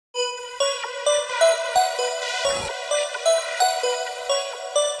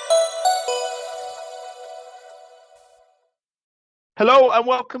Hello and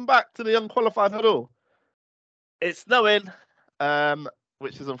welcome back to the Unqualified Huddle. It's snowing,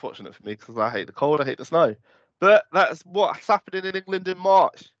 which is unfortunate for me because I hate the cold, I hate the snow. But that's what's happening in England in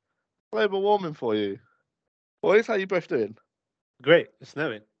March. Global warming for you. Boys, how you both doing? Great, it's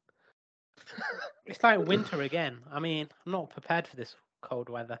snowing. It's like winter again. I mean, I'm not prepared for this cold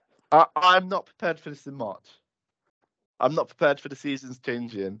weather. I'm not prepared for this in March. I'm not prepared for the seasons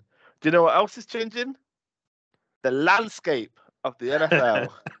changing. Do you know what else is changing? The landscape of the NFL.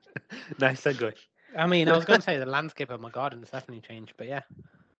 Nice segue. I mean, I was going to say the landscape of my garden has definitely changed, but yeah.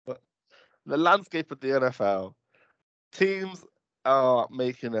 The landscape of the NFL. Teams are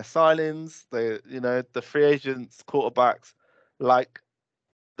making their signings. The free agents, quarterbacks like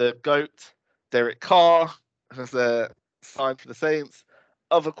the GOAT, Derek Carr, has signed for the Saints.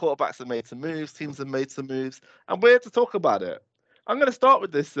 Other quarterbacks have made some moves. Teams have made some moves, and we're here to talk about it. I'm going to start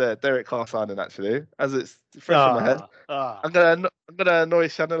with this Derek Carr signing actually, as it's fresh in my head. I'm gonna annoy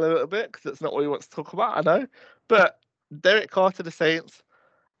Shannon a little bit because that's not what he wants to talk about. I know, but Derek Carr to the Saints.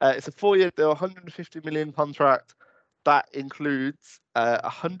 It's a 4-year deal, 150 million contract. That includes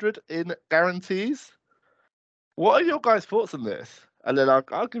 100 in guarantees. What are your guys' thoughts on this? And then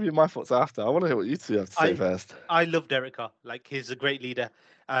I'll give you my thoughts after. I want to hear what you two have to say first. I love Derek Carr. Like, he's a great leader.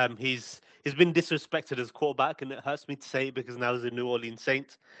 He's been disrespected as quarterback, and it hurts me to say it because now he's a New Orleans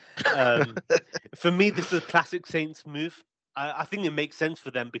Saint. For me, this is a classic Saints move. I think it makes sense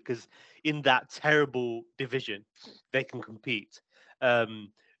for them because in that terrible division, they can compete.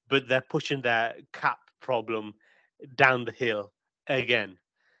 But they're pushing their cap problem down the hill again.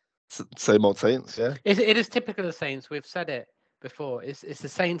 Same old Saints, yeah. It is typical of the Saints. We've said it before. It's the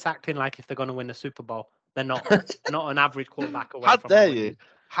Saints acting like if they're going to win a Super Bowl, they're not an average quarterback away. How from dare you?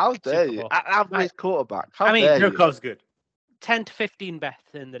 How dare Super you? Bowl. An average quarterback. How I mean, dare Derek you? Carr's good. 10 to 15 best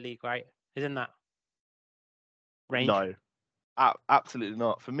in the league, right? Isn't that range? No, absolutely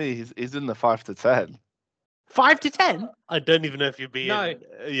not. For me, he's in the 5 to 10. 5 to 10? I don't even know if you're being. No.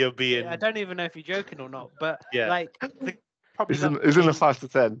 You're being. I don't even know if you're joking or not, but Yeah. like probably He's in the 5 to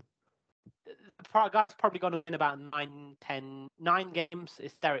 10. Guy's probably going to win about 9 games.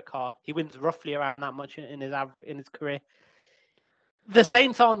 It's Derek Carr. He wins roughly around that much in his career. The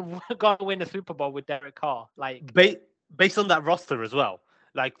Saints aren't going to win a Super Bowl with Derek Carr. Like based on that roster as well,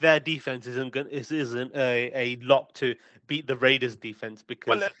 like their defense isn't a lock to beat the Raiders' defense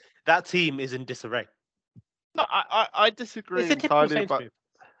because that team is in disarray. No, I disagree it's a typical entirely Saints move.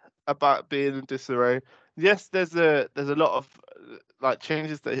 about being in disarray. Yes, there's a lot of like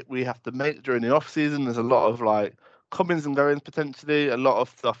changes that we have to make during the off season. There's a lot of like comings and goings potentially, a lot of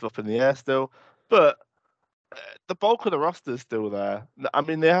stuff up in the air still, but the bulk of the roster is still there. I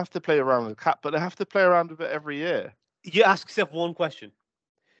mean, they have to play around with the cap, but they have to play around with it every year. You ask yourself one question.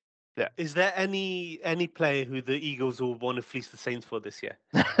 Yeah. Is there any player who the Eagles will want to fleece the Saints for this year?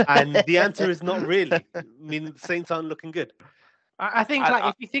 And the answer is not really. I mean, the Saints aren't looking good. I think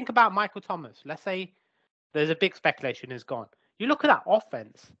if you think about Michael Thomas, let's say there's a big speculation he's gone. You look at that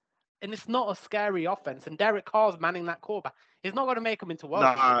offense, and it's not a scary offense. And Derek Carr's manning that quarterback. He's not going to make them into world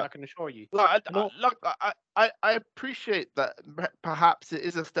beaters, I can assure you. I appreciate that perhaps it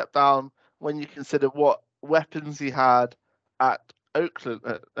is a step down when you consider what weapons he had at Oakland,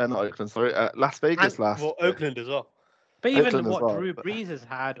 at Las Vegas last. Well, Oakland as well. But even what Drew Brees has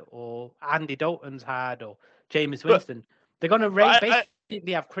had, or Andy Dalton's had, or Jameis Winston, they're going to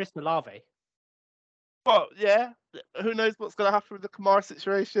basically have Chris Olave. Well, yeah. Who knows what's going to happen with the Kamara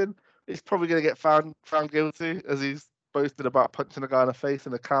situation? He's probably going to get found guilty, as he's boasted about punching a guy in the face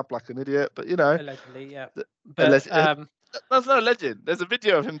in a cab like an idiot. But allegedly, yeah. But that's no legend. There's a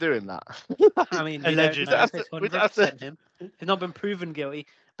video of him doing that. I mean, allegedly, it's 100% him. He's not been proven guilty.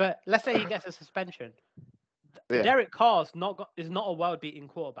 But let's say he gets a suspension. Yeah. Derek Carr is not a world-beating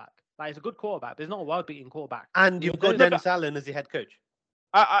quarterback. Like, he's a good quarterback, but he's not a world-beating quarterback. And you've got Dennis Allen as your head coach.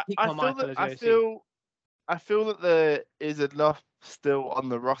 I feel that there is enough still on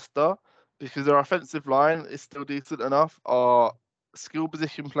the roster because our offensive line is still decent enough. Our skill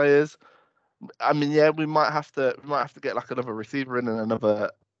position players. I mean, yeah, we might have to get like another receiver in and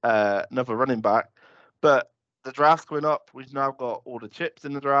another running back, but the draft's going up. We've now got all the chips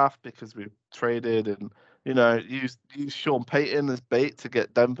in the draft because we've traded and used Sean Payton as bait to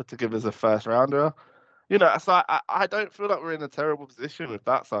get Denver to give us a first rounder. So I don't feel like we're in a terrible position with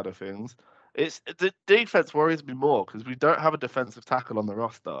that side of things. It's the defense worries me more because we don't have a defensive tackle on the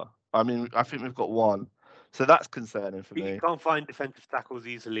roster. I mean, I think we've got one. So that's concerning for me. You can't find defensive tackles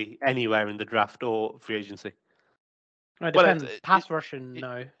easily anywhere in the draft or free agency. It depends. Pass rushing,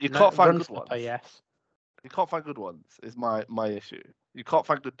 no. You can't find good stopper, ones. Yes. You can't find good ones. Is my issue. You can't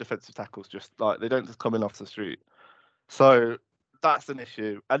find good defensive tackles. Just like they don't just come in off the street. So that's an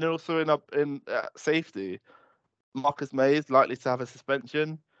issue. And also in safety, Marcus May is likely to have a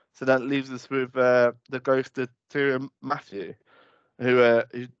suspension, so that leaves us with the ghosted Tyrion Matthew, who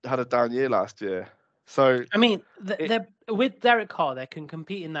had a down year last year. So I mean, they're with Derek Carr, they can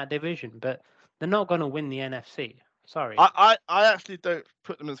compete in that division, but they're not going to win the NFC. Sorry. I actually don't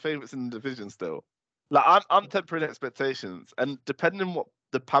put them as favourites in the division still. Like I'm tempering expectations, and depending on what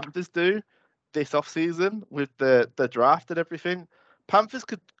the Panthers do this off season with the draft and everything, Panthers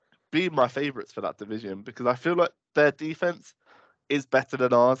could be my favourites for that division because I feel like their defense is better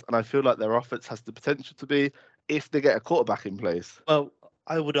than ours, and I feel like their offense has the potential to be if they get a quarterback in place. Well,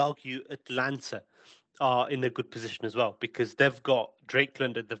 I would argue Atlanta are in a good position as well because they've got Drake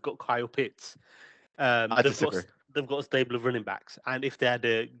London, they've got Kyle Pitts, I disagree. they've got a stable of running backs, and if they had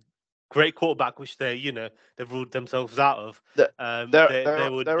a great quarterback, which they've ruled themselves out of, they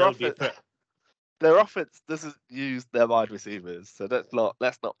would be a threat. Their offense doesn't use their wide receivers, so let's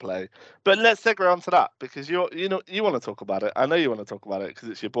not play. But let's segue on to that because you want to talk about it. I know you want to talk about it because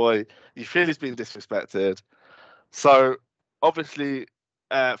it's your boy. You feel he's being disrespected. So obviously,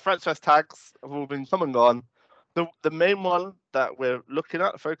 franchise tags have all been come and gone. The main one that we're looking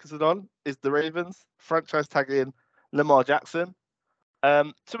at, focusing on, is the Ravens franchise tagging Lamar Jackson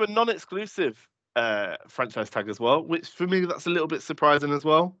to a non-exclusive franchise tag as well, which for me that's a little bit surprising as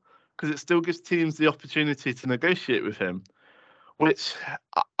well because it still gives teams the opportunity to negotiate with him, which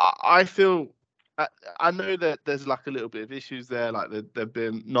I feel. I know that there's like a little bit of issues there, like they've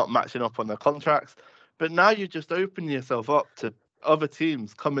been not matching up on their contracts, but now you just open yourself up to other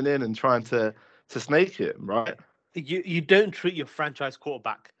teams coming in and trying to snake him, right? You don't treat your franchise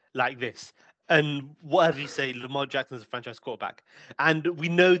quarterback like this. And whatever you say, Lamar Jackson's a franchise quarterback. And we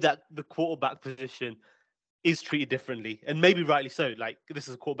know that the quarterback position is treated differently, and maybe rightly so. Like, this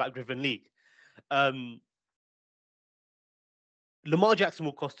is a quarterback-driven league. Lamar Jackson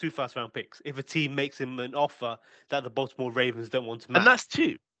will cost 2 first-round picks if a team makes him an offer that the Baltimore Ravens don't want to match. And that's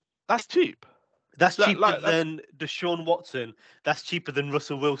cheap. That's cheap. That's cheaper than Deshaun Watson. That's cheaper than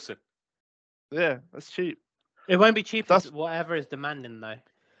Russell Wilson. Yeah, that's cheap. It won't be cheap as whatever is demanding, though.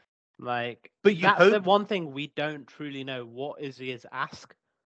 Like, but that's the one thing we don't truly know. What is his ask?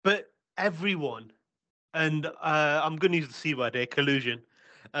 But everyone, and I'm going to use the C word here, collusion.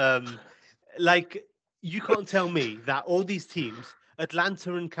 Like, you can't tell me that all these teams,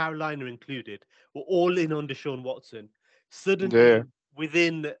 Atlanta and Carolina included, were all in on Deshaun Watson. Suddenly,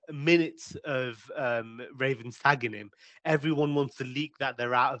 within minutes of Ravens tagging him, everyone wants to leak that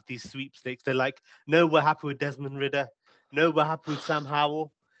they're out of these sweepstakes. They're like, no, we're happy with Desmond Ridder. No, we're happy with Sam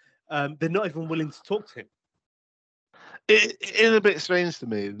Howell. They're not even willing to talk to him. It is a bit strange to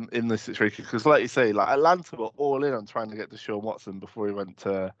me in this situation because, like you say, like Atlanta were all in on trying to get Deshaun Watson before he went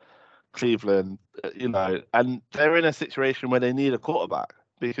to Cleveland, and they're in a situation where they need a quarterback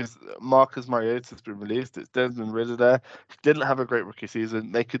because Marcus Mariota's been released. It's Desmond Ridder there. He didn't have a great rookie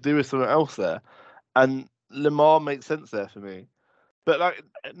season. They could do with something else there, and Lamar makes sense there for me. But like,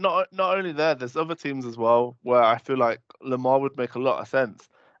 not only there, there's other teams as well where I feel like Lamar would make a lot of sense.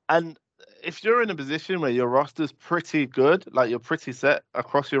 And if you're in a position where your roster's pretty good, like you're pretty set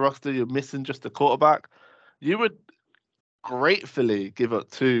across your roster, you're missing just a quarterback, you would gratefully give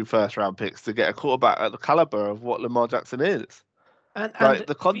up 2 first-round picks to get a quarterback at the caliber of what Lamar Jackson is. And like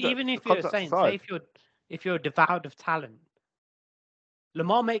even if you're saying, say if you're devoured of talent,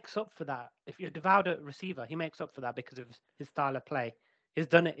 Lamar makes up for that. If you're devoured at receiver, he makes up for that because of his style of play. He's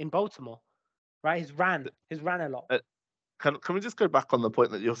done it in Baltimore, right? He's ran a lot. Can we just go back on the point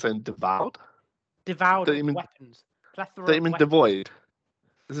that you're saying devoured? Devoured of weapons. Plethora don't you mean devoid?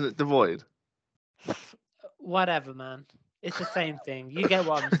 Isn't it devoid? Whatever, man. It's the same thing. You get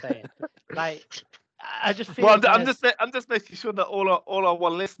what I'm saying. Like, I just feel. Well, I'm just making sure that all our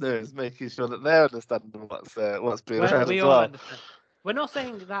one listener is making sure that they're understanding what's being said as well. Understand. We're not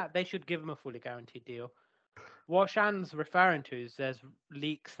saying that they should give him a fully guaranteed deal. What Shan's referring to is there's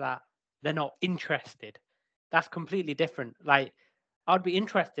leaks that they're not interested. That's completely different. Like, I'd be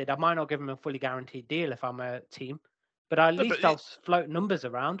interested. I might not give him a fully guaranteed deal if I'm a team, but at least I'll float numbers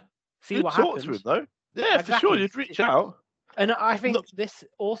around, see what happens. Talk to him though. Yeah, exactly. For sure. You'd reach out. And I think this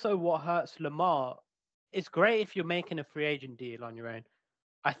also what hurts Lamar. It's great if you're making a free agent deal on your own.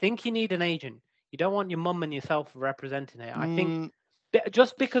 I think you need an agent. You don't want your mum and yourself representing it. I think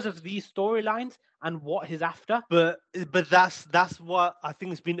just because of these storylines and what he's after. But that's what I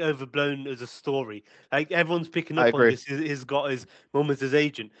think it's been overblown as a story. Like, everyone's picking up on this. He's got his mum as his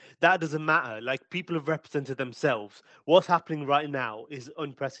agent. That doesn't matter. Like, people have represented themselves. What's happening right now is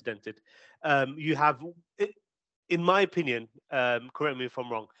unprecedented. You have, in my opinion, correct me if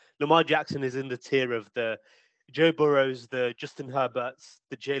I'm wrong, Lamar Jackson is in the tier of the Joe Burrows, the Justin Herberts,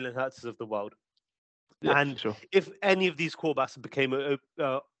 the Jalen Hurts of the world. Yeah, And for sure. if any of these quarterbacks became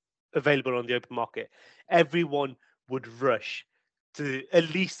available on the open market, everyone would rush to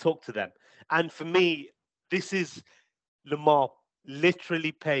at least talk to them. And for me, this is Lamar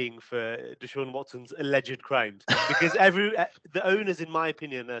literally paying for Deshaun Watson's alleged crimes, because the owners, in my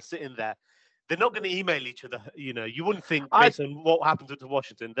opinion, are sitting there. They're not going to email each other. You wouldn't think based on what happened to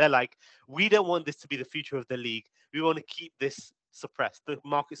Washington. They're like, we don't want this to be the future of the league. We want to keep this suppressed, the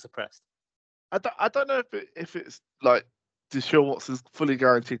market suppressed. I don't know if it's like Deshaun Watson's fully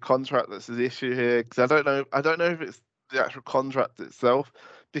guaranteed contract that's the issue here, because I don't know if it's the actual contract itself,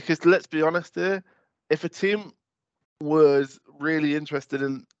 because let's be honest here, if a team was really interested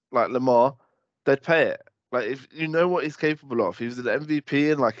in like Lamar, they'd pay it. Like, if you know what he's capable of, he was an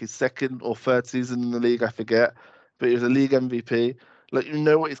MVP in like his second or third season in the league, I forget, but he was a league MVP. Like, you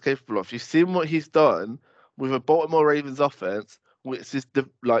know what he's capable of. You've seen what he's done with a Baltimore Ravens offense, which is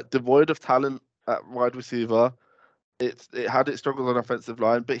devoid of talent at wide receiver. It had its struggles on offensive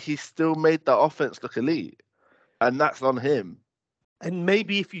line, but he still made that offense look elite, and that's on him. And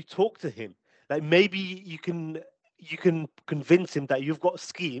maybe if you talk to him, like maybe you can convince him that you've got a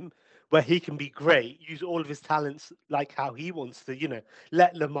scheme where he can be great, use all of his talents like how he wants to,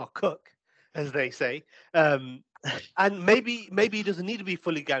 let Lamar cook, as they say. And maybe he doesn't need to be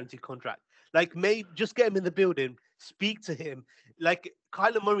fully guaranteed contract. Like, maybe just get him in the building, speak to him. Like,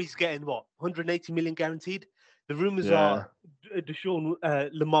 Kyler Murray's getting what, 180 million guaranteed? The rumors are Deshaun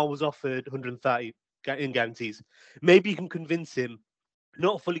Lamar was offered 130 in guarantees. Maybe you can convince him,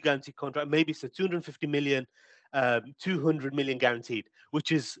 not a fully guaranteed contract. Maybe it's a 250 million, 200 million guaranteed,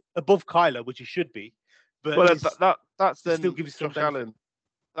 which is above Kyler, which he should be. But Well, that's then still gives you some Josh Allen.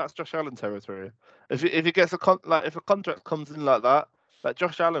 That's Josh Allen territory. If he gets if a contract comes in like that, like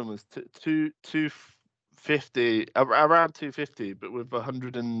Josh Allen was 250 around 250, but with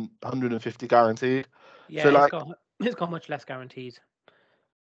 150 guaranteed. Yeah, So like, it's got much less guarantees.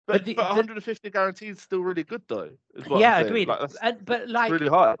 but 150 guaranteed is still really good though. Is what yeah, I'm saying. agreed. Like, but like, really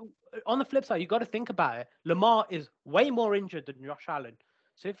high. On the flip side, you got to think about it. Lamar is way more injured than Josh Allen.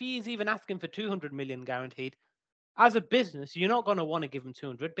 So if he's even asking for 200 million guaranteed, as a business, you're not going to want to give him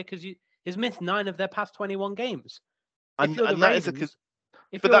 200 because he's missed 9 of their past 21 games. And, if you're the and that Ravens, is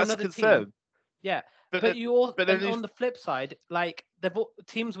if but you're that's another a concern. team, yeah. But you also, but then on the flip side, like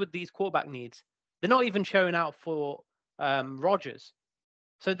teams with these quarterback needs, they're not even showing out for Rodgers.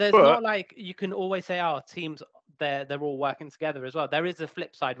 So there's not like you can always say, "Oh, teams they're all working together as well." There is a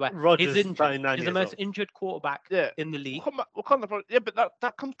flip side where Rodgers he's injured. He's the most old. injured quarterback in the league. But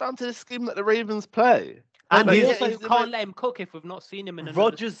that comes down to the scheme that the Ravens play. And Like, we also can't let him cook if we've not seen him in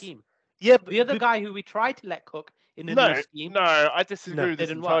another scheme. Yeah, but the other guy who we tried to let cook in a new scheme. No, I disagree with this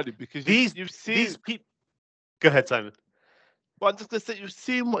entirely because you've seen these people. Go ahead, Simon. Well, I'm just gonna say you've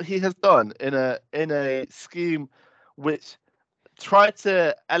seen what he has done in a scheme which tried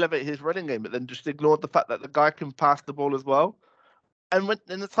to elevate his running game, but then just ignored the fact that the guy can pass the ball as well. And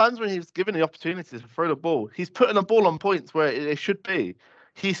in the times when he's given the opportunity to throw the ball, he's putting the ball on points where it should be.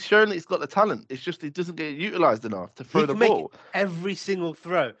 He's shown that he's got the talent. It's just he doesn't get utilized enough to throw the ball. Every single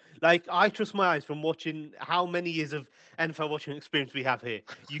throw. Like, I trust my eyes from watching how many years of NFL watching experience we have here.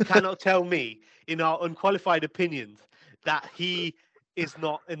 You cannot tell me, in our unqualified opinions, that he is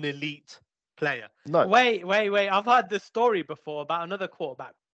not an elite player. No. Wait. I've heard this story before about another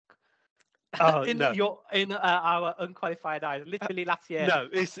quarterback. Oh, in our unqualified eyes, literally last year. No,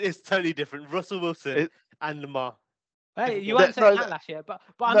 it's totally different. Russell Wilson and Lamar. Hey, you weren't saying that last year, but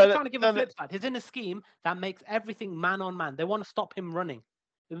I'm just trying to give a flip side. He's in a scheme that makes everything man on man. They want to stop him running,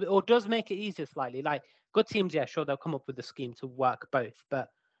 or does make it easier slightly. Like, good teams, yeah, sure, they'll come up with a scheme to work both, but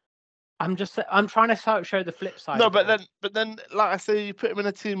I'm trying to show the flip side. No, but then, like I say, you put him in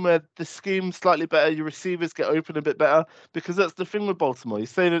a team where the scheme's slightly better, your receivers get open a bit better, because that's the thing with Baltimore. You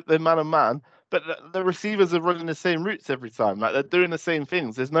say that they're man on man, but the receivers are running the same routes every time. Like, they're doing the same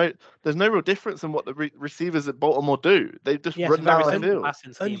things. There's no real difference in what the receivers at Baltimore do. They just run down the field.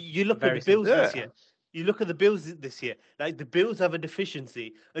 And you look at the Bills this year. You look at the Bills this year. Like, the Bills have a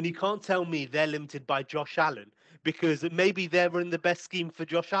deficiency, and you can't tell me they're limited by Josh Allen, because maybe they're running the best scheme for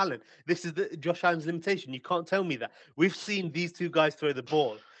Josh Allen. This is Josh Allen's limitation. You can't tell me that. We've seen these two guys throw the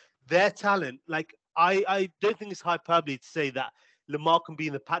ball. Their talent, like, I don't think it's hyperbole to say that Lamar can be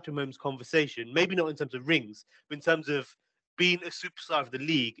in the Patrick Mahomes conversation. Maybe not in terms of rings, but in terms of being a superstar of the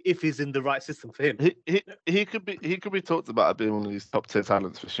league if he's in the right system for him. He could be talked about being one of these top tier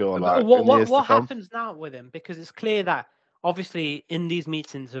talents for sure. But like, what happens now with him? Because it's clear that obviously in these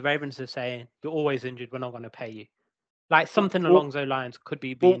meetings the Ravens are saying you're always injured, we're not going to pay you. Like something Well- along those lines could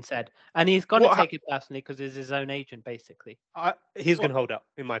be well, being said, and he's going to what ha- take it personally because he's his own agent, basically. He's What- going to hold out,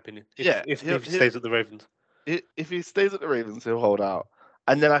 in my opinion. Yeah, If he'll- he stays at the Ravens. If he stays at the Ravens, he'll hold out,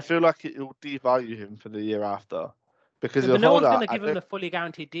 and then I feel like it will devalue him for the year after, because he'll But no hold one's out. going to give him the fully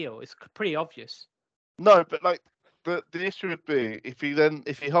guaranteed deal. It's pretty obvious. No, but like the issue would be if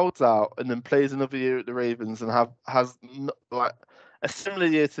he holds out and then plays another year at the Ravens and like a similar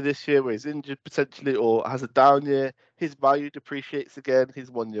year to this year where he's injured potentially or has a down year, his value depreciates again.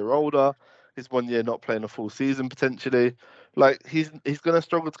 He's 1 year older. He's 1 year not playing a full season potentially. Like he's going to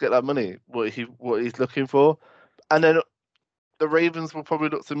struggle to get that money what he's looking for, and then the Ravens will probably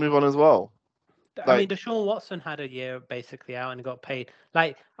look to move on as well. I mean, Deshaun Watson had a year basically out and got paid.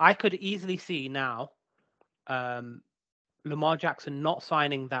 Like I could easily see now, Lamar Jackson not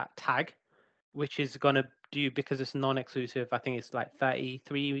signing that tag, which is going to do because it's non-exclusive. I think it's like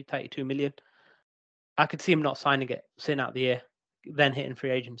 33, 32 million. I could see him not signing it, sitting out the year, then hitting free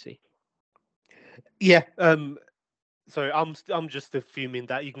agency. Yeah. Sorry, I'm just fuming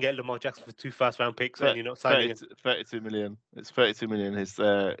that you can get Lamar Jackson for 2 first-round picks and you're not signing him. 32 million. It's 32 million. His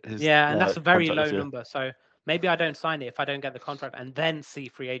Yeah, and that's a very contract low this year. number. So maybe I don't sign it if I don't get the contract and then see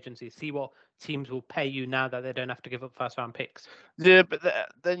free agency, see what teams will pay you now that they don't have to give up first-round picks. Yeah, but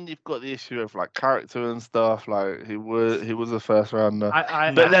then you've got the issue of like character and stuff. Like he was a first rounder.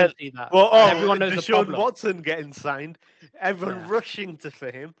 I But then- don't see that. Well, Everyone knows the Deshaun problem. Watson getting signed, everyone Yeah. rushing for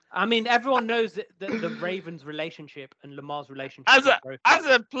him. I mean, everyone knows that the Ravens' relationship and Lamar's relationship. As is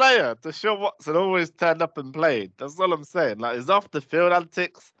broken. a player, Deshaun Watson always turned up and played. That's all I'm saying. Like his off the field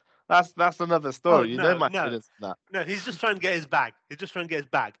antics. That's another story. You know my feelings on that. No, he's just trying to get his bag.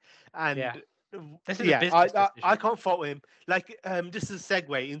 And Yeah. This is a yeah, business I decision. can't fault him. Like, just as a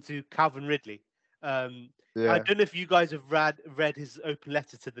segue into Calvin Ridley. I Yeah. don't know if you guys have read his open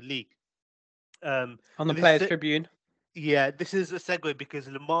letter to the league. On the this Players is- Tribune. Yeah, this is a segue because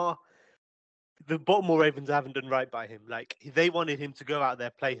Lamar, the Baltimore Ravens haven't done right by him. Like they wanted him to go out there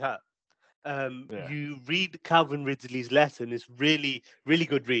play hurt. Yeah. You read Calvin Ridley's letter, and it's really, really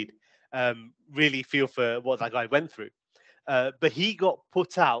good read. Really feel for what that guy went through. But he got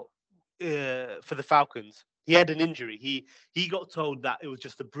put out for the Falcons. He had an injury. He got told that it was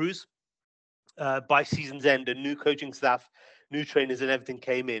just a bruise. By season's end, a new coaching staff, new trainers, and everything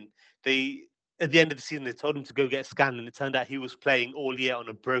came in. At the end of the season, they told him to go get a scan, and it turned out he was playing all year on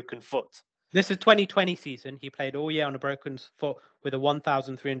a broken foot. This is 2020 season. He played all year on a broken foot with a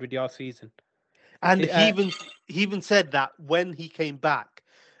 1,300-yard season. And he even said that when he came back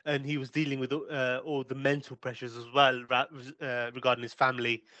and he was dealing with all the mental pressures as well regarding his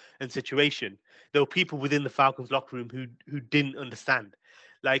family and situation, there were people within the Falcons locker room who didn't understand.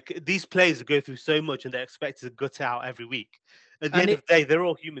 Like these players go through so much and they're expected to gut it out every week. At the end of the day, they're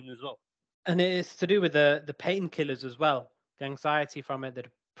all human as well. And it is to do with the painkillers as well, the anxiety from it, the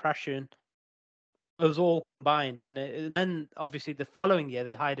depression. It was all combined. And then obviously the following year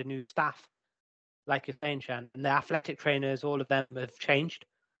they hired a new staff, like you're saying, Shan, and the athletic trainers, all of them have changed.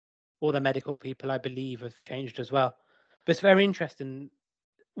 All the medical people, I believe, have changed as well. But it's very interesting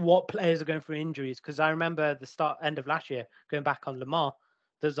what players are going through injuries, because I remember the end of last year, going back on Lamar,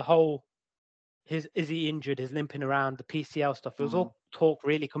 there's a whole is he injured, his limping around, the PCL stuff. It was all talk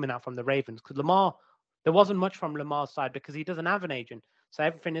really coming out from the Ravens, because Lamar, there wasn't much from Lamar's side because he doesn't have an agent. So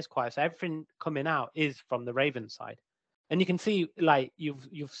everything is quiet. So everything coming out is from the Ravens side. And you can see, like,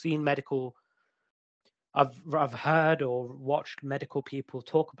 you've seen medical, I've heard or watched medical people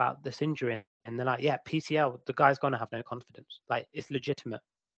talk about this injury, and they're like, yeah, PCL, the guy's gonna have no confidence. Like, it's legitimate.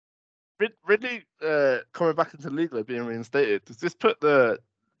 Ridley coming back into the league, like being reinstated,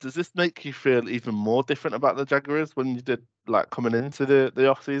 does this make you feel even more different about the Jaguars when you did like coming into the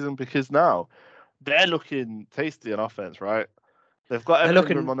off season? Because now they're looking tasty on offense, right? They've got Evan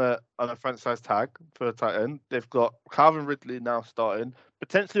Ingram on a franchise tag for a tight end. They've got Calvin Ridley now starting,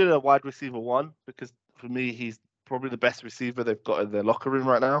 potentially a wide receiver one, because for me he's probably the best receiver they've got in their locker room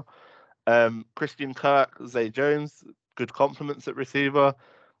right now. Christian Kirk, Zay Jones, good compliments at receiver.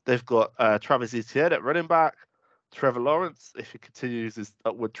 They've got Travis Etienne at running back, Trevor Lawrence, if he continues his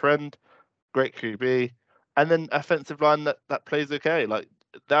upward trend, great QB, and then offensive line that plays okay. Like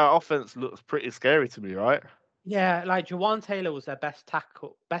their offense looks pretty scary to me, right? Yeah, like Jawan Taylor was their best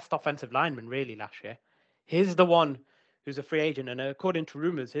offensive lineman really last year. He's the one who's a free agent, and according to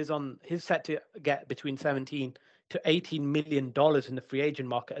rumors, he's set to get between 17 to 18 million dollars in the free agent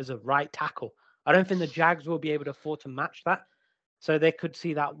market as a right tackle. I don't think the Jags will be able to afford to match that, so they could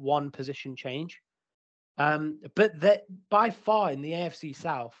see that one position change. But by far in the AFC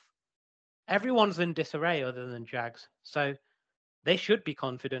South, everyone's in disarray other than Jags, so they should be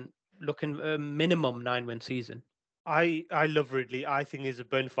confident looking a minimum 9-win season. I love Ridley. I think he's a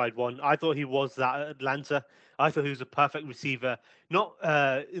bona fide one. I thought he was that at Atlanta. I thought he was a perfect receiver, not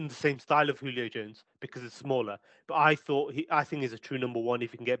in the same style of Julio Jones because it's smaller, but I think he's a true number one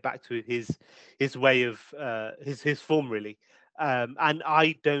if he can get back to his way of his form really. And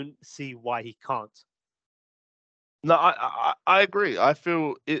I don't see why he can't. No, I agree. I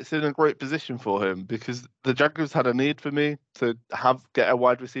feel it's in a great position for him because the Jaguars had a need for me to get a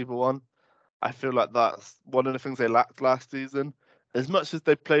wide receiver one. I feel like that's one of the things they lacked last season. As much as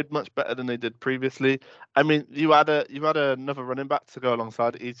they played much better than they did previously, I mean, you had another running back to go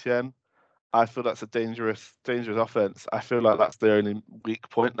alongside ETN. I feel that's a dangerous offense. I feel like that's the only weak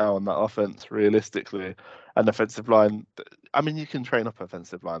point now on that offense, realistically. And offensive line, I mean, you can train up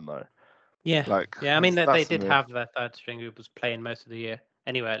offensive line though. Yeah, Like yeah. I mean, they that's did me. have their third string who was playing most of the year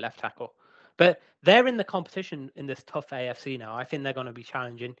anyway at left tackle, but they're in the competition in this tough AFC now. I think they're going to be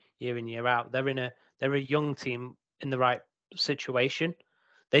challenging year in year out. They're a young team in the right situation.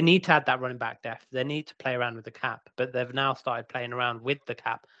 They need to add that running back depth. They need to play around with the cap, but they've now started playing around with the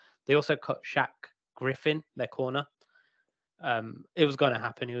cap. They also cut Shaq Griffin, their corner. It was going to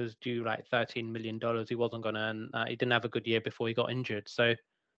happen. He was due like $13 million. He wasn't going to earn that. He didn't have a good year before he got injured. So,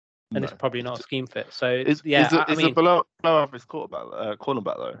 and No, it's probably not a scheme fit. So is yeah, I a mean, below average quarterback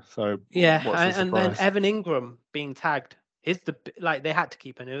cornerback though. So yeah, what's the and then surprise? Evan Ingram being tagged is like they had to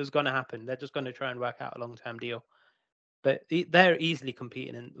keep him. It was going to happen. They're just going to try and work out a long term deal. But they're easily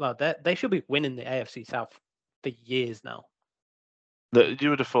competing, and well, they should be winning the AFC South for years now. You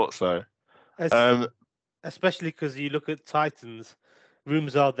would have thought so. Especially because you look at Titans,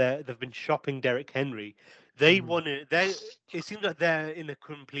 rumors are they've been shopping Derrick Henry. They want to. It seems like they're in a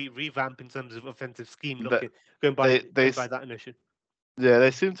complete revamp in terms of offensive scheme. That Going they by that notion. Yeah,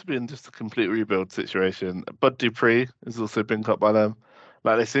 they seem to be in just a complete rebuild situation. Bud Dupree has also been cut by them.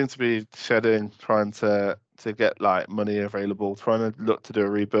 Like they seem to be shedding, trying to get like money available, trying to look to do a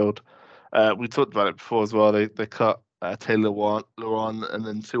rebuild. We talked about it before as well. They cut Taylor Lewan and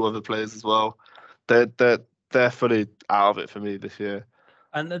then two other players as well. They're fully out of it for me this year.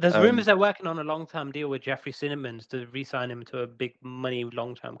 And there's Um, rumors they're working on a long-term deal with Jeffrey Cinnamons to re-sign him to a big money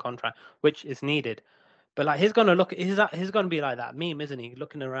long-term contract, which is needed. But like he's gonna be like that meme, isn't he?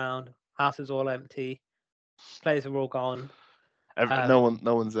 Looking around, house is all empty, players are all gone. no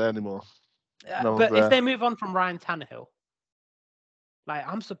one's there anymore. No one's But if there. they move on from Ryan Tannehill, like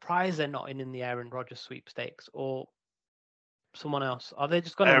I'm surprised they're not in the Aaron Rodgers sweepstakes or someone else. Are they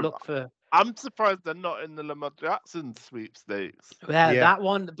just gonna look for? I'm surprised they're not in the Lamar Jackson sweepstakes. Yeah, Yeah. that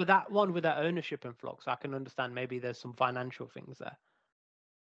one, but that one with that ownership influx, I can understand. Maybe there's some financial things there.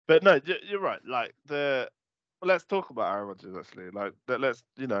 But no, you're right. Like let's talk about Aaron Rodgers actually. Like let's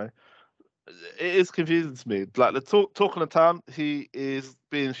it is confusing to me. Like the talk on the town, he is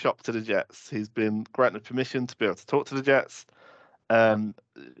being shopped to the Jets. He's been granted permission to be able to talk to the Jets.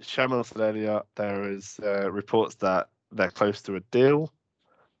 Shamil said earlier there is reports that they're close to a deal.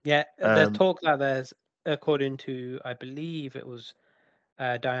 Yeah, there's talk that there's, according to, I believe it was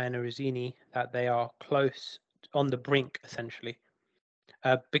Diana Rossini, that they are close on the brink, essentially.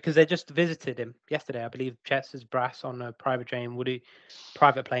 Because they just visited him yesterday, I believe. Jets' brass on a private plane, Woody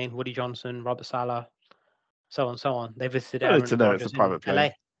Johnson, Robert Saleh, so on, so on. They visited We don't need to Aaron know it's a Rodgers in private LA.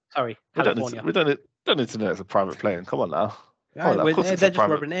 plane. Sorry, We California. don't need to know it's a private plane. Come on now. Right, Of course it's they're a just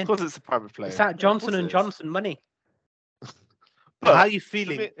private. rubbing it Of in. course it's a private plane. It's that Yeah, of Johnson course and it is. Johnson money. How are But you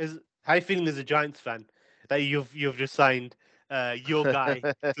feeling? How are you feeling as a Giants fan that you've just signed your guy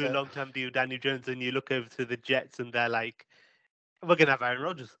to a long term deal, Daniel Jones, and you look over to the Jets and they're like, "We're gonna have Aaron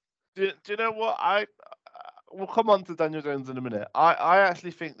Rodgers." do you know what we'll come on to Daniel Jones in a minute. I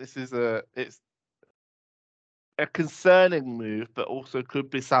actually think this is it's a concerning move, but also could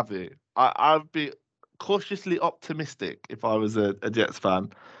be savvy. I'd be cautiously optimistic if I was a Jets fan,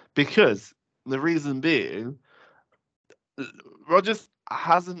 because the reason being, Rodgers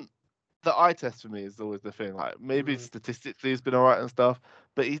hasn't. The eye test for me is always the thing. Like maybe statistically he's been alright and stuff,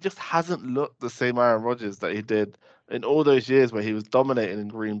 but he just hasn't looked the same Aaron Rodgers that he did in all those years where he was dominating in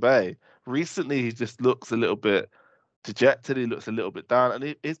Green Bay. Recently, he just looks a little bit dejected. He looks a little bit down,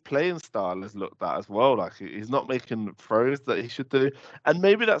 and his playing style has looked that as well. Like he's not making throws that he should do, and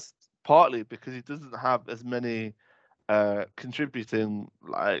maybe that's partly because he doesn't have as many contributing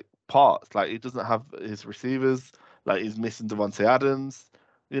like parts. Like he doesn't have his receivers. Like he's missing Devontae Adams.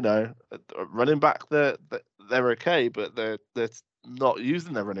 You know, running back they're okay, but they're not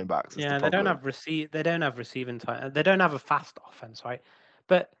using their running backs. Is the Yeah, they don't problem. have They don't have receiving time. They don't have a fast offense, right?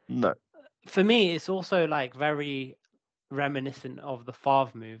 But No. for me, it's also like very reminiscent of the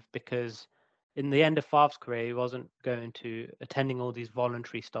Favre move, because in the end of Favre's career, he wasn't going to attending all these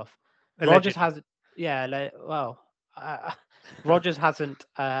voluntary stuff. Rodgers Allegedly. has, yeah, well, Rodgers hasn't.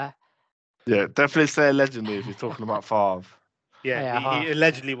 Yeah, definitely say allegedly if you're talking about Favre. Yeah, he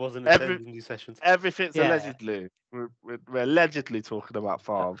allegedly wasn't Every- attending these sessions. Everything's Yeah. allegedly. We're allegedly talking about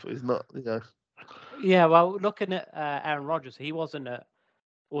Favre. It's not, Yeah, well, looking at Aaron Rodgers, he wasn't at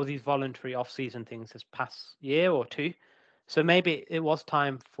all these voluntary off-season things this past year or two, so maybe it was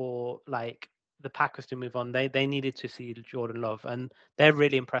time for like the Packers to move on. They needed to see Jordan Love, and they're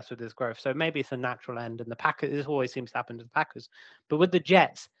really impressed with his growth. So maybe it's a natural end. And the Packers, this always seems to happen to the Packers, but with the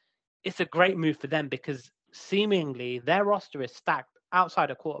Jets, it's a great move for them because seemingly their roster is stacked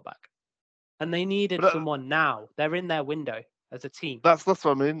outside a quarterback, and they needed someone now. They're in their window as a team. That's what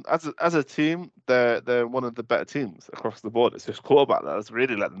I mean. As a team, they're one of the better teams across the board. It's just quarterback that's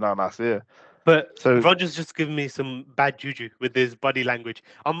really let them down last year. But So Rodgers just giving me some bad juju with his body language.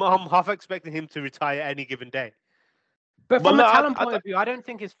 I'm half expecting him to retire any given day. But from a talent point of view, I don't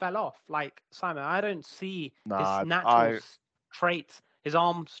his fell off. Like Simon, I don't see his natural traits, his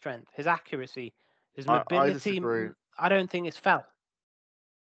arm strength, his accuracy, his mobility. I don't think it's fell.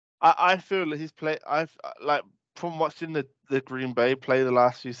 I feel that he's played. I've like from watching the Green Bay play the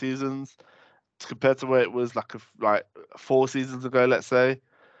last few seasons compared to where it was like 4 seasons ago, let's say.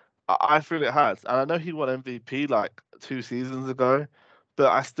 I feel it has, and I know he won MVP like 2 seasons ago,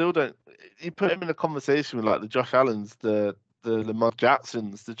 but I still don't. You put him in a conversation with like the Josh Allens, the Lamar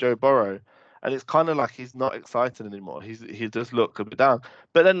Jacksons, the Joe Burrow, and it's kind of like he's not excited anymore. He just looked a bit down.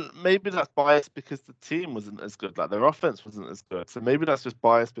 But then maybe that's biased because the team wasn't as good, like their offense wasn't as good. So maybe that's just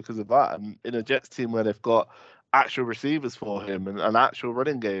biased because of that. And in a Jets team where they've got actual receivers for him and an actual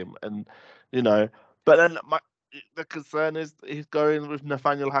running game, and but then the concern is he's going with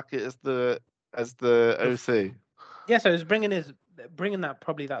Nathaniel Hackett as the OC. Yeah, so he's bringing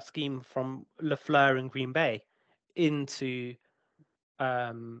that scheme from LaFleur and Green Bay into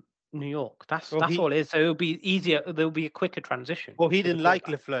New York. That's all it is. So it'll be easier. There'll be a quicker transition. Well, he didn't like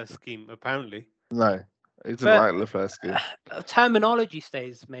LaFleur's scheme, apparently. No, he didn't like LaFleur's scheme. Terminology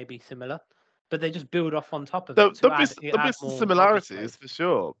stays maybe similar, but they just build off on top of it. There'll be some similarities for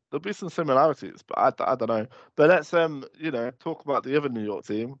sure. There'll be some similarities, but I don't know. But let's talk about the other New York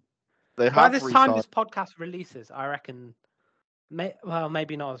team. By this time this podcast releases, I reckon.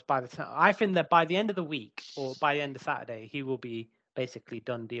 Maybe not by the time. I think that by the end of the week or by the end of Saturday, he will be basically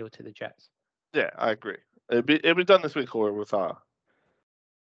done deal to the Jets. Yeah, I agree. It'll be done this week or it will retire.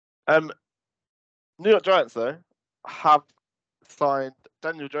 New York Giants though have signed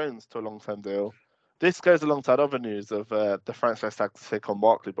Daniel Jones to a long-term deal. This goes alongside other news of the franchise tag to Saquon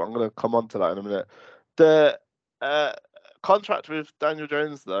Barkley, but I'm going to come on to that in a minute. The contract with Daniel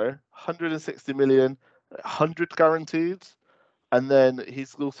Jones though, 160 million, 100 guaranteed. And then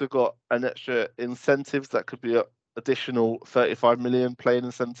he's also got an extra incentives that could be additional 35 million playing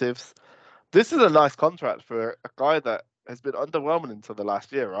incentives. This is a nice contract for a guy that has been underwhelming until the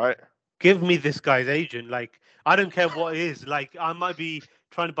last year, right? Give me this guy's agent. Like, I don't care what it is. Like, I might be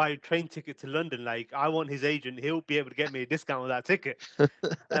trying to buy a train ticket to London. Like, I want his agent. He'll be able to get me a discount on that ticket.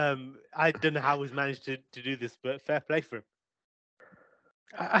 I don't know how he's managed to do this, but fair play for him.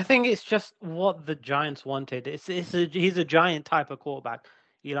 I think it's just what the Giants wanted. He's a giant type of quarterback,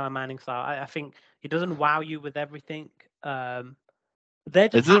 Eli Manning style. I think he doesn't wow you with everything. They're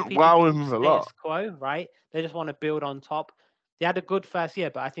just happy to keep status quo, right? They just want to build on top. They had a good first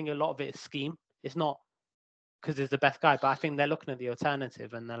year, but I think a lot of it is scheme. It's not because he's the best guy, but I think they're looking at the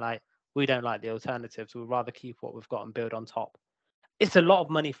alternative and they're like, we don't like the alternatives. We'd rather keep what we've got and build on top. It's a lot of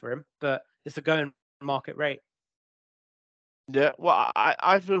money for him, but it's a going market rate. Yeah, well,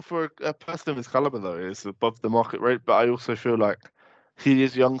 I feel for a person of his caliber though, it's above the market rate, but I also feel like he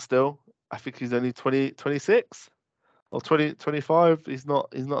is young still. I think he's only 26 or 25. He's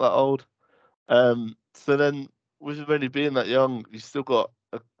not that old. So then with him only being that young, he's still got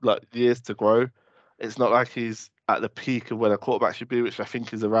like years to grow. It's not like he's at the peak of where a quarterback should be, which I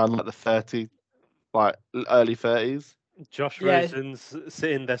think is around like the 30, like early 30s. Josh Rosen's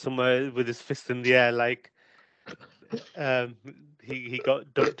sitting there somewhere with his fist in the air, like he got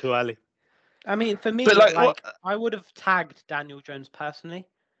dunked too early. I mean, for me, I would have tagged Daniel Jones personally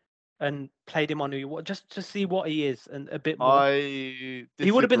and played him on just to see what he is and a bit more. He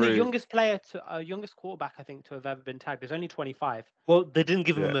would have been the youngest youngest quarterback I think to have ever been tagged. He's only 25. Well, they didn't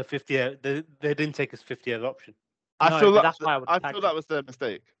give him a 50-year. They didn't take his 50-year option. I feel that was their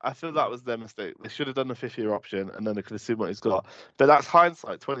mistake. I feel that was their mistake. They should have done the 50-year option and then they could have seen what he's got. But that's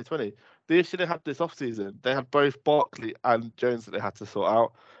hindsight, 2020. They should have had this offseason. They had both Barkley and Jones that they had to sort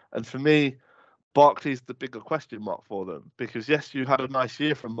out. And for me, Barkley's the bigger question mark for them because yes, you had a nice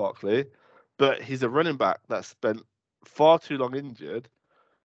year from Barkley, but he's a running back that spent far too long injured,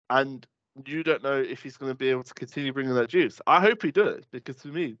 and you don't know if he's going to be able to continue bringing that juice. I hope he does, because for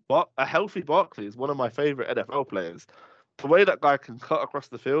me, a healthy Barkley is one of my favorite NFL players. The way that guy can cut across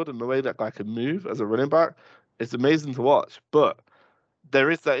the field and the way that guy can move as a running back is amazing to watch. But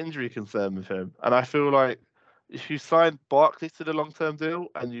there is that injury concern with him, and I feel like if you signed Barkley to the long-term deal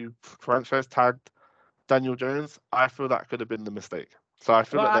and you franchise tagged Daniel Jones, I feel that could have been the mistake. So I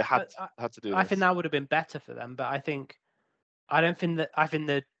feel Well, like they had to do I this. think that would have been better for them, but I think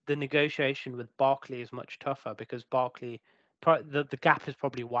the negotiation with Barkley is much tougher because Barkley, the gap is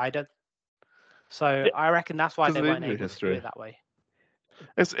probably wider. So I reckon that's why 'Cause they of the weren't injury able to do history. it that way.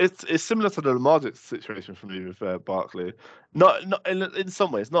 It's similar to the Lamar situation for me with Barkley. Not in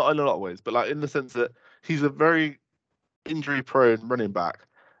some ways, not in a lot of ways, but like in the sense that he's a very injury-prone running back,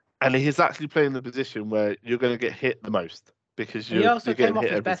 and he's actually playing the position where you're going to get hit the most because He also you're getting came off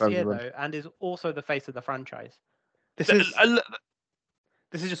hit his every best time year you run. though, and is also the face of the franchise. This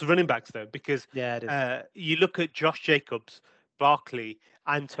is just running backs though, because Yeah, it is. you look at Josh Jacobs, Barkley,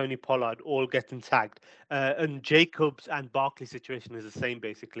 and Tony Pollard all getting tagged, and Jacobs and Barkley situation is the same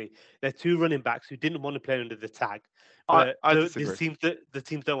basically. They're two running backs who didn't want to play under the tag, but I the disagree.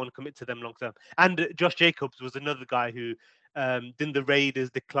 teams don't want to commit to them long term. And Josh Jacobs was another guy who didn't the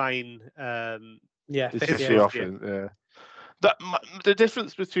Raiders decline. Yeah, It's fifth just year the option. option, yeah. The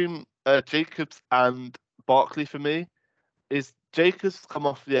difference between Jacobs and Barkley for me is Jacobs come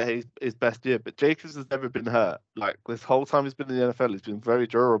off his best year, but Jacobs has never been hurt. Like this whole time he's been in the NFL, he's been very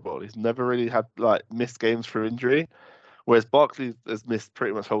durable. He's never really had like missed games through injury, whereas Barkley has missed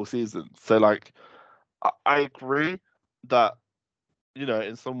pretty much whole season. So like I agree that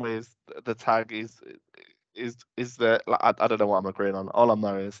in some ways the tag is there. Like, I don't know what I'm agreeing on. All I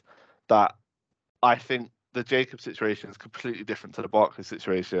know is that I think the Jacobs situation is completely different to the Barkley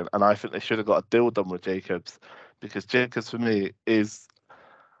situation, and I think they should have got a deal done with Jacobs, because Jacobs for me is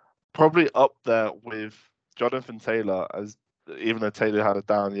probably up there with Jonathan Taylor, as even though Taylor had a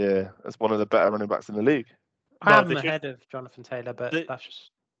down year, as one of the better running backs in the league. I have him ahead of Jonathan Taylor, but that's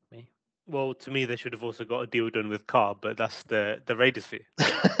just me. Well, to me, they should have also got a deal done with Carr, but that's the Raiders fee.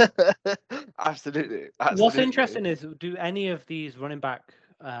 Absolutely. What's interesting is, do any of these running back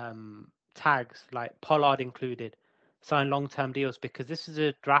tags, like Pollard included, sign long-term deals? Because this is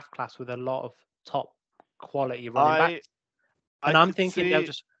a draft class with a lot of top quality running backs, and I'm thinking they'll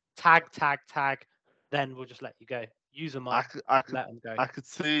just tag, then we'll just let you go. Use them up, let them go. I could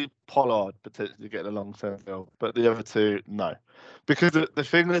see Pollard potentially getting a long-term deal, but the other two, no. Because the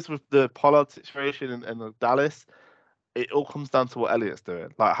thing is with the Pollard situation and the Dallas, it all comes down to what Elliott's doing,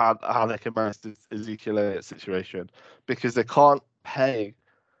 like how they can manage this Ezekiel Elliott situation, because they can't pay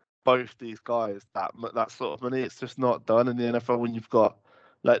both these guys that sort of money. It's just not done in the NFL when you've got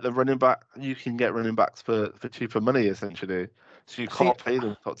like the running back. You can get running backs for cheaper money essentially, so you can't pay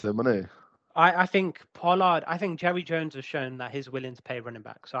them top tier money. I think Pollard. I think Jerry Jones has shown that he's willing to pay running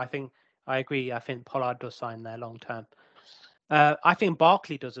back. So I agree. I think Pollard does sign there long term. I think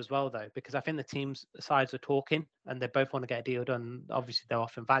Barkley does as well, though, because I think the teams sides are talking and they both want to get a deal done. Obviously, they're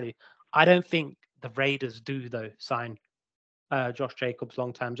offering value. I don't think the Raiders do, though, sign Josh Jacobs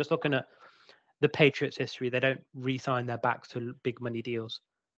long term. Just looking at the Patriots' history, they don't re-sign their backs to big money deals.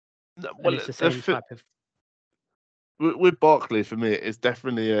 Well, it's the same type of. With Barkley, for me, it's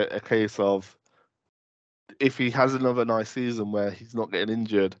definitely a case of if he has another nice season where he's not getting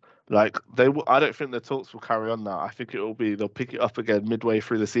injured, like I don't think the talks will carry on now. I think they'll pick it up again midway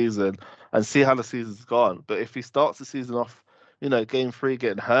through the season and see how the season's gone. But if he starts the season off, game 3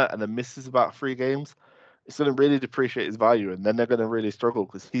 getting hurt and then misses about 3 games, it's going to really depreciate his value, and then they're going to really struggle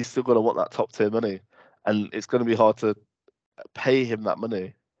because he's still going to want that top tier money, and it's going to be hard to pay him that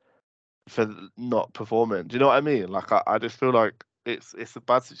money for not performing. Do you know what I mean? Like I just feel like it's a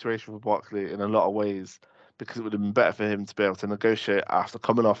bad situation for Barkley in a lot of ways, because it would have been better for him to be able to negotiate after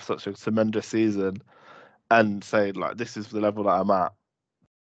coming off such a tremendous season and say, like, this is the level that I'm at.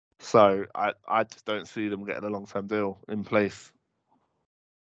 So I just don't see them getting a long-term deal in place.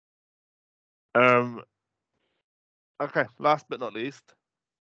 Okay, last but not least.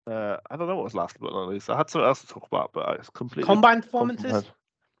 I don't know what was last but not least. I had something else to talk about, but it's completely combined performances.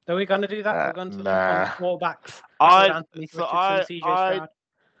 Are we going to do that? We're going to touch on quarterbacks.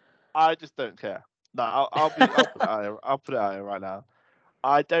 I just don't care. No, I'll put it out here. I'll put it out here right now.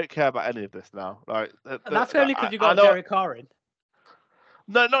 I don't care about any of this now. Like that's only because you got Derek Carr in.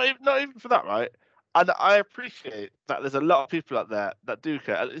 No, not even for that, right? And I appreciate that there's a lot of people out there that do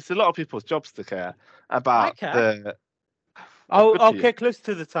care. It's a lot of people's jobs to care about the. I'll care close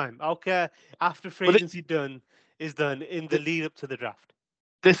to the time. I'll care after free agency is done in the lead up to the draft.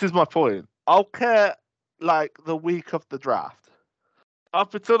 This is my point. I'll care like the week of the draft.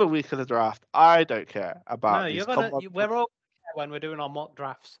 up until the week of the draft, I don't care about No, these. you're gonna. We're all when we're doing our mock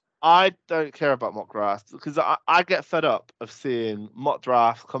drafts. I don't care about mock drafts because I get fed up of seeing mock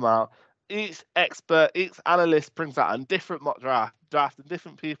drafts come out. Each expert, each analyst brings out a different mock draft, drafting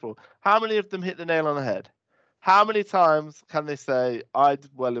different people. How many of them hit the nail on the head? How many times can they say I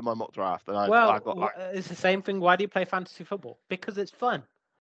did well in my mock draft and I got like? It's the same thing. Why do you play fantasy football? Because it's fun.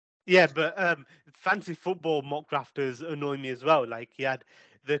 Yeah, but fantasy football mock drafters annoy me as well. Like you had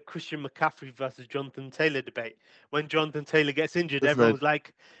the Christian McCaffrey versus Jonathan Taylor debate. When Jonathan Taylor gets injured, There's everyone no- was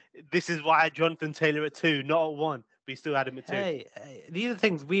like, "This is why I had Jonathan Taylor at 2, not at 1." But he still had him at 2. Hey, these are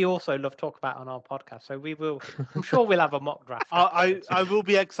things we also love to talk about on our podcast. So we will. I'm sure we'll have a mock draft. I will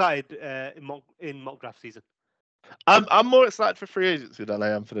be excited in mock draft season. I'm more excited for free agency than I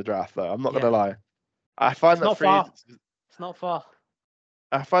am for the draft, though. I'm not gonna lie. I find It's that not free far. agency. It's not far.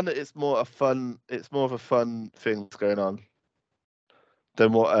 I find that it's more of a fun thing that's going on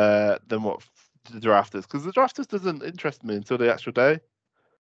than what the draft is, because the draft just doesn't interest me until the actual day.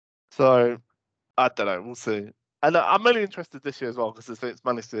 So I don't know. We'll see. And I'm only interested this year as well because it's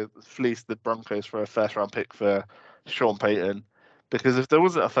managed to fleece the Broncos for a first round pick for Sean Payton. Because if there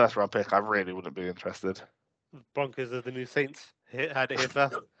wasn't a first round pick, I really wouldn't be interested. Broncos are the new Saints. Had it here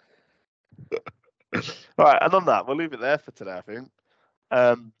first. All right, and on that, we'll leave it there for today, I think.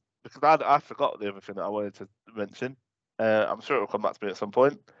 Because I forgot the other thing that I wanted to mention. I'm sure it'll come back to me at some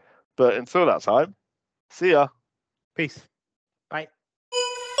point. But until that time, see ya. Peace.